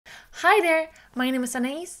Hi there, my name is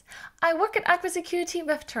Anais. I work at Aqua Security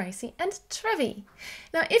with Trivy and Trivy.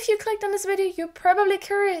 Now, if you clicked on this video, you're probably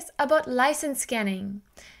curious about license scanning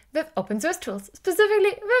with open source tools,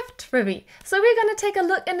 specifically with Trivy. So we're going to take a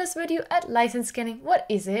look in this video at license scanning. What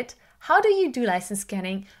is it? How do you do license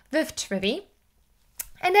scanning with Trivy?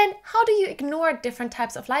 And then how do you ignore different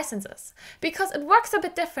types of licenses? Because it works a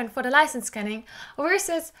bit different for the license scanning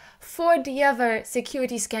versus for the other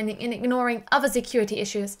security scanning in ignoring other security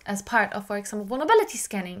issues as part of, for example, vulnerability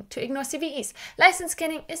scanning to ignore CVEs. License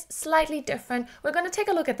scanning is slightly different. We're going to take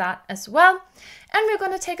a look at that as well. And we're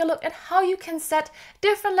going to take a look at how you can set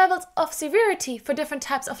different levels of severity for different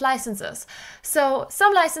types of licenses. So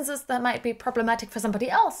some licenses that might be problematic for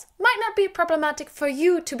somebody else might not be problematic for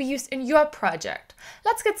you to be used in your project.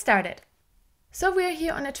 Let's get started. So we're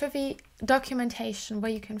here on a Trivy documentation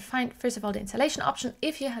where you can find, first of all, the installation option.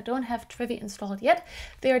 If you don't have Trivy installed yet,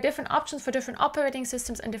 there are different options for different operating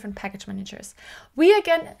systems and different package managers. We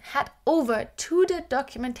again head over to the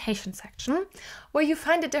documentation section where you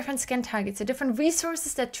find the different scan targets, the different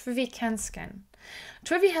resources that Trivy can scan.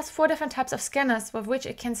 Trivy has 4 different types of scanners with which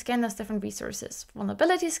it can scan those different resources.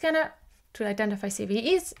 Vulnerability scanner, to identify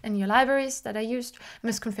CVEs in your libraries that are used,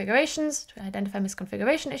 misconfigurations to identify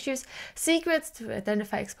misconfiguration issues, secrets to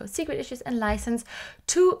identify exposed secret issues, and license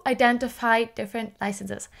to identify different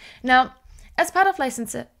licenses. Now, as part of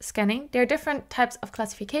license scanning, there are different types of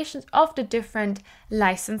classifications of the different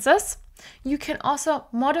licenses. You can also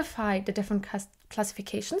modify the different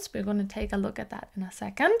classifications. We're going to take a look at that in a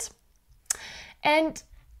second. And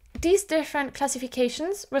these different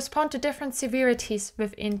classifications respond to different severities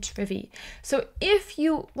within Trivy. So if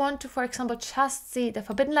you want to, for example, just see the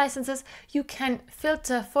forbidden licenses, you can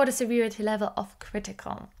filter for the severity level of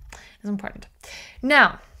critical. It's important.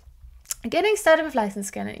 Now, getting started with license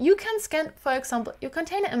scanning, you can scan, for example, your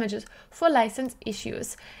container images for license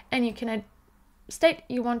issues. And you can state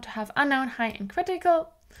you want to have unknown, high, and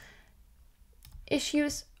critical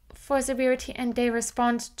issues for severity, and they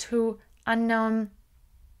respond to unknown,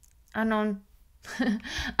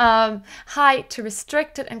 high to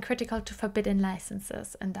restricted, and critical to forbidden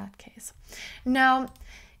licenses in that case. Now,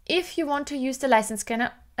 if you want to use the license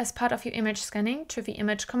scanner as part of your image scanning, Trivy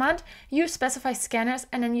image command, you specify scanners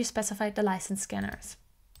and then you specify the license scanners.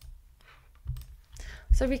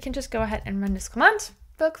 So we can just go ahead and run this command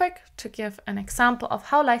real quick to give an example of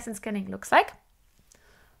how license scanning looks like.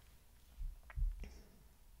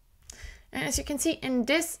 And as you can see in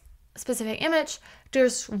this specific image,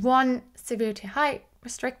 there's one severity high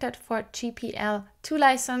restricted for GPL2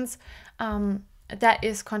 license that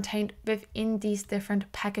is contained within these different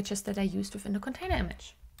packages that are used within the container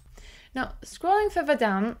image. Now, scrolling further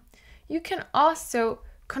down, you can also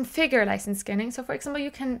configure license scanning. So for example,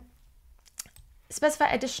 you can specify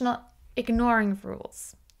additional ignoring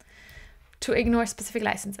rules to ignore specific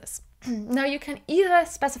licenses. Now you can either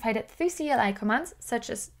specify that through CLI commands, such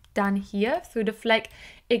as done here through the flag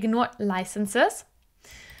ignore licenses.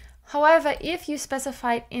 However, if you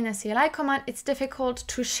specify it in a CLI command, it's difficult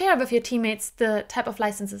to share with your teammates the type of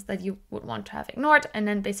licenses that you would want to have ignored and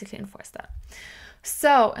then basically enforce that.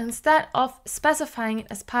 So instead of specifying it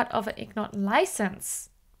as part of an ignored licenses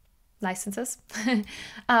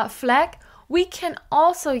flag, we can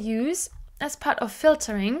also use, as part of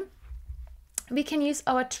filtering, we can use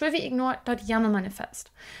our trivyignore.yaml manifest.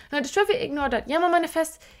 Now, the trivyignore.yaml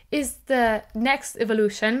manifest is the next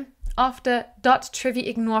evolution of the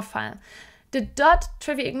 .trivyignore file. The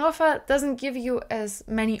 .trivyignore file doesn't give you as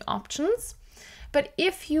many options, but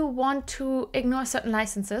if you want to ignore certain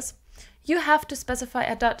licenses, you have to specify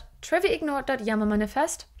a .trivyignore.yaml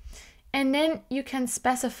manifest, and then you can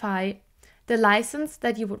specify the license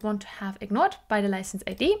that you would want to have ignored by the license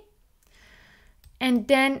ID, and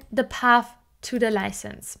then the path to the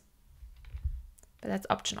license, but that's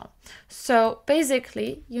optional. So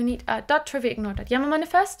basically you need a .trivyignore.yaml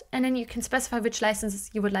manifest, and then you can specify which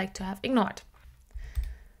licenses you would like to have ignored.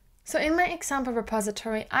 So in my example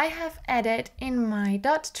repository, I have added in my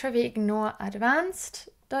 .trivyignore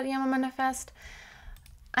advanced.yaml manifest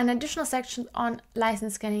an additional section on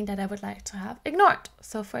license scanning that I would like to have ignored.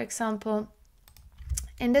 So for example,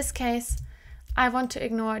 in this case, I want to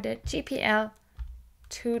ignore the GPL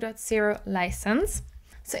 2.0 license.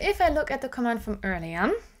 So if I look at the command from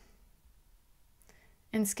earlier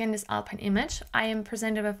and scan this Alpine image, I am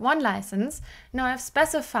presented with one license. Now I've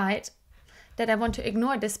specified that I want to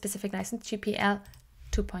ignore this specific license, GPL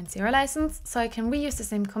 2.0 license. So I can reuse the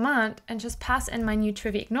same command and just pass in my new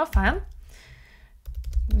trivyignore file,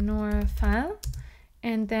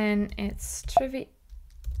 and then it's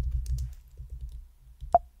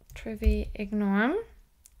trivyignore,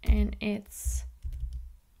 and it's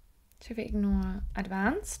Trivy Ignore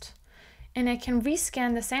Advanced, and I can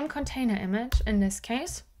rescan the same container image in this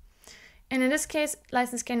case. And in this case,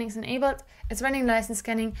 license scanning is enabled. It's running license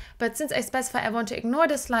scanning, but since I specify I want to ignore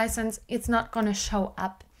this license, it's not going to show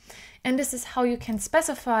up. And this is how you can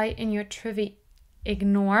specify in your Trivy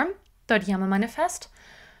ignore.yaml manifest.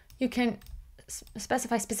 You can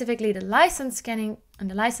specify specifically the license scanning and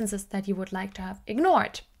the licenses that you would like to have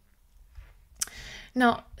ignored.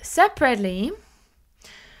 Now, separately,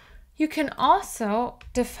 you can also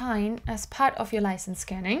define as part of your license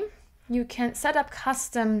scanning, you can set up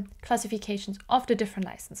custom classifications of the different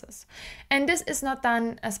licenses. And this is not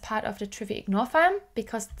done as part of the Trivy ignore file,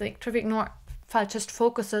 because the Trivy ignore file just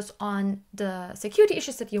focuses on the security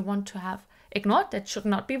issues that you want to have ignored, that should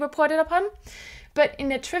not be reported upon. But in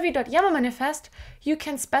the Trivy.yaml manifest, you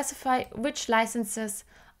can specify which licenses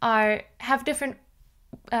have different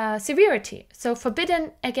severity. So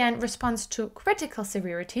forbidden, again, responds to critical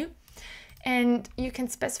severity. And you can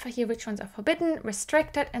specify here which ones are forbidden,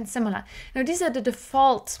 restricted, and similar. Now, these are the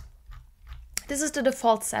default. This is the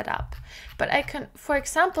default setup. But I can, for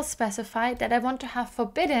example, specify that I want to have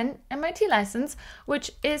forbidden MIT license, which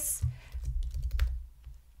is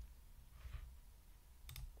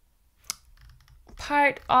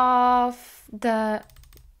part of the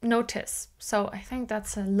notice. So I think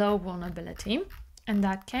that's a low vulnerability. In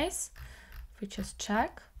that case, if we just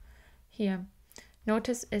check here,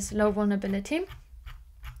 notice is low vulnerability.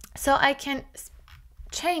 So I can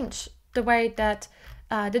change the way that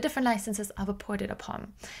the different licenses are reported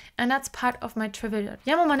upon. And that's part of my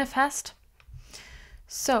Trivy.yaml manifest.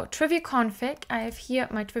 So Trivy config, I have here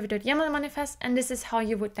my Trivy.yaml manifest, and this is how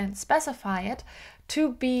you would then specify it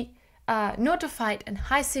to be notified in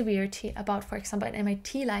high severity about, for example, an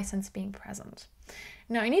MIT license being present.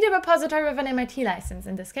 Now I need a repository with an MIT license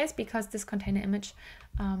in this case, because this container image,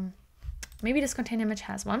 maybe this container image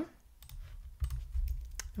has one,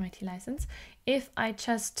 MIT license. If I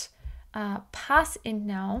just pass in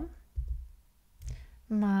now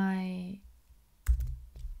my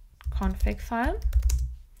config file,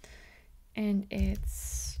 and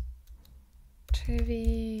it's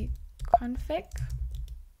Trivy config,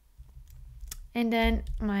 and then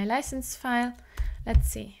my license file, let's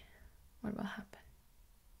see what will happen.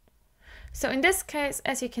 So in this case,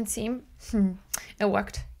 as you can see, it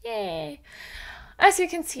worked. Yay! As you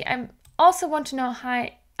can see, I also want to know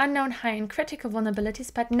unknown, high, and critical vulnerabilities,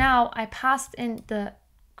 but now I passed in the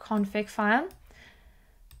config file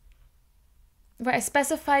where I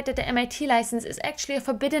specified that the MIT license is actually a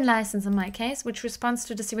forbidden license in my case, which responds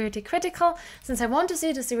to the severity critical. Since I want to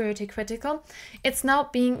see the severity critical, it's now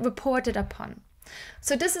being reported upon.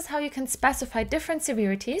 So this is how you can specify different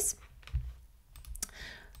severities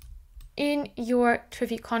in your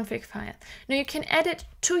Trivy config file. Now you can add it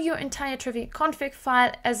to your entire Trivy config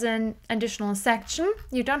file as an additional section.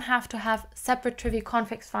 You don't have to have separate Trivy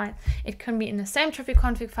config file. It can be in the same Trivy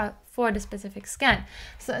config file for the specific scan.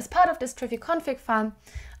 So as part of this Trivy config file,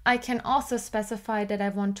 I can also specify that I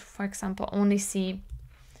want to, for example, only see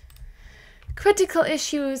critical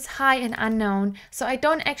issues, high and unknown. So I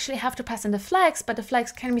don't actually have to pass in the flags, but the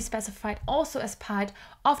flags can be specified also as part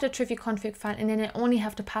of the Trivy config file, and then I only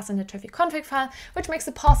have to pass in the Trivy config file, which makes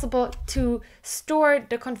it possible to store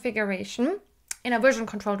the configuration in a version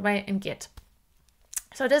controlled way in Git.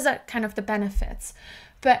 So those are kind of the benefits.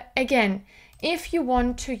 But again, if you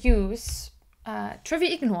want to use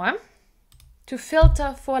Trivy ignore to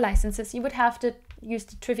filter for licenses, you would have to use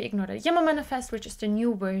the Trivy ignore.yaml manifest, which is the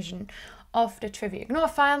new version of the Trivy ignore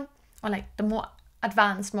file, or like the more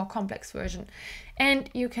advanced, more complex version. And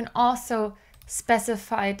you can also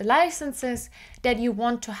specify the licenses that you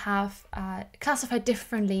want to have classified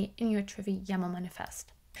differently in your Trivy YAML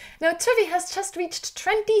manifest. Now, Trivy has just reached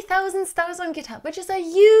 20,000 stars on GitHub, which is a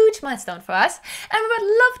huge milestone for us, and we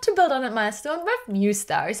would love to build on that milestone with new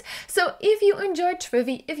stars. So if you enjoyed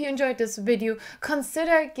Trivy, if you enjoyed this video,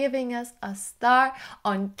 consider giving us a star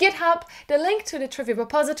on GitHub. The link to the Trivy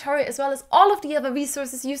repository, as well as all of the other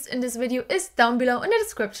resources used in this video, is down below in the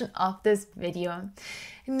description of this video.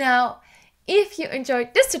 Now, if you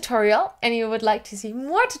enjoyed this tutorial and you would like to see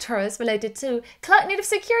more tutorials related to cloud native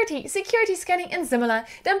security, security scanning and similar,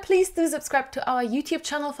 then please do subscribe to our YouTube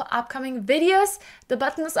channel for upcoming videos. The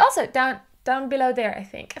button is also down below there, I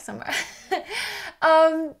think, somewhere.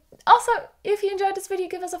 Also, if you enjoyed this video,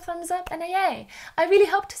 give us a thumbs up and a yay. I really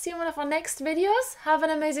hope to see you in one of our next videos. Have an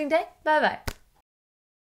amazing day. Bye bye.